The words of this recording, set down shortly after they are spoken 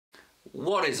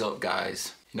What is up,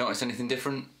 guys? You notice anything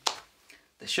different?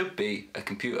 There should be a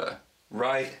computer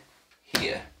right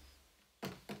here. I've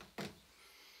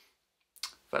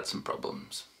had some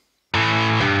problems.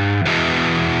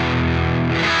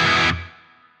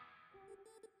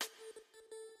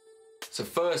 So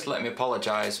first, let me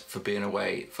apologise for being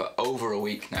away for over a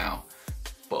week now,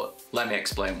 but let me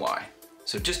explain why.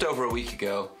 So just over a week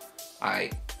ago, I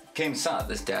came sat at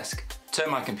this desk,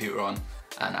 turned my computer on,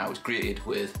 and I was greeted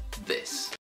with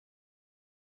this.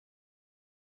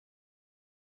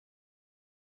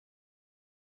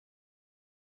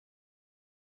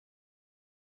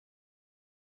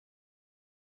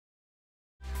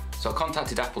 So I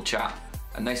contacted Apple Chat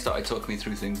and they started talking me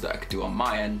through things that I could do on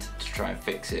my end to try and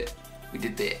fix it. We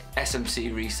did the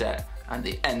SMC reset and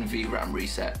the NVRAM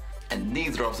reset, and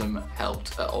neither of them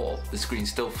helped at all. The screen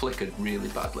still flickered really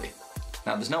badly.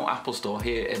 Now, there's no Apple store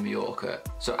here in Mallorca,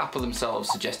 so Apple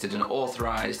themselves suggested an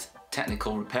authorised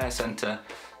technical repair centre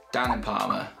down in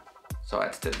Palma. So I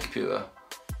had to take the computer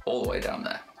all the way down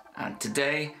there. And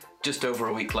today, just over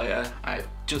a week later, I've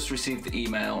just received the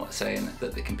email saying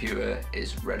that the computer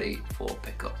is ready for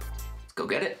pickup. Let's go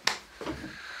get it.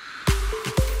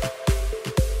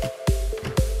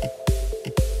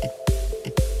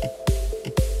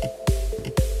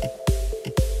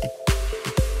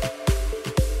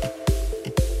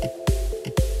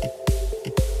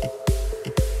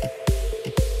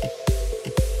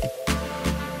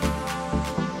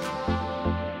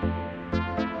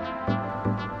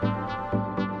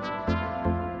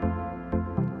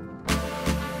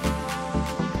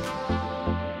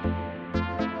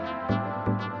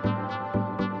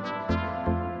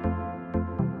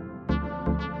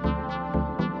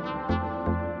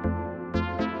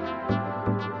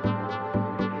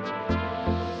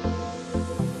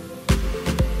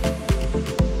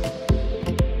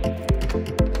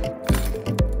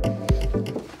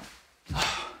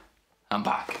 I'm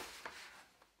back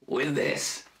with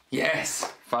this.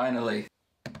 Yes, finally.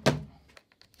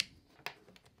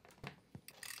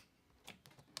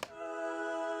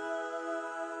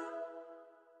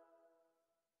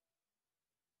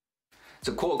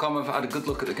 So Qualcomm have had a good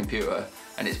look at the computer,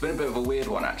 and it's been a bit of a weird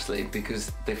one actually,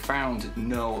 because they found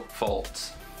no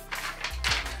faults.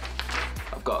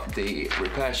 I've got the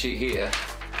repair sheet here,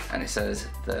 and it says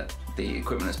that the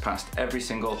equipment has passed every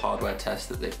single hardware test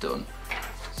that they've done.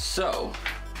 So,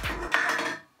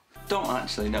 don't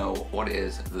actually know what it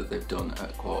is that they've done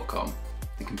at Qualcomm.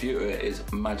 The computer is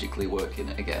magically working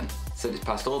again. It said it's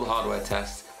passed all the hardware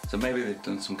tests, so maybe they've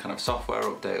done some kind of software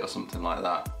update or something like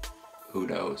that. Who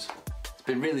knows? It's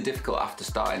been really difficult after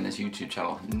starting this YouTube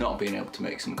channel, not being able to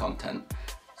make some content.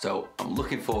 So I'm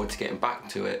looking forward to getting back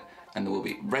to it, and there will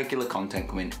be regular content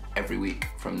coming every week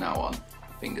from now on.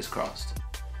 Fingers crossed.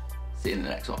 See you in the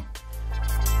next one.